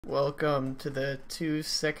Welcome to the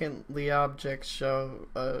 2-secondly object show.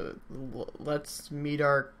 Let's meet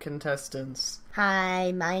our contestants.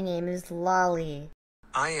 Hi, my name is Lolly.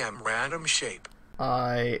 I am Random Shape.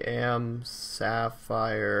 I am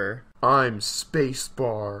Sapphire. I'm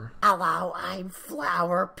Spacebar. Hello, I'm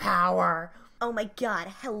Flower Power. Oh my god,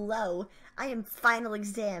 hello. I am Final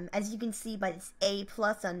Exam. As you can see by this A+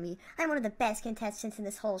 on me, I'm one of the best contestants in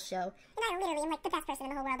this whole show. And I literally am like the best person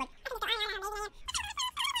in the whole world.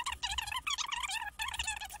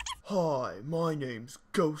 Hi, my name's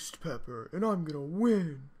Ghost Pepper, and I'm gonna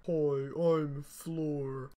win. Hi, I'm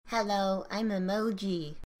Floor. Hello, I'm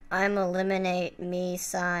Emoji. I'm Eliminate Me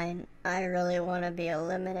sign. I really want to be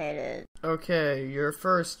eliminated. Okay, your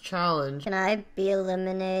first challenge. Can I be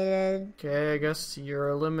eliminated? Okay, I guess you're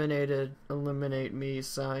eliminated. Eliminate me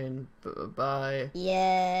sign. Bye.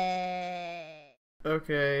 Yay!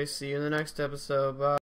 Okay, see you in the next episode. Bye.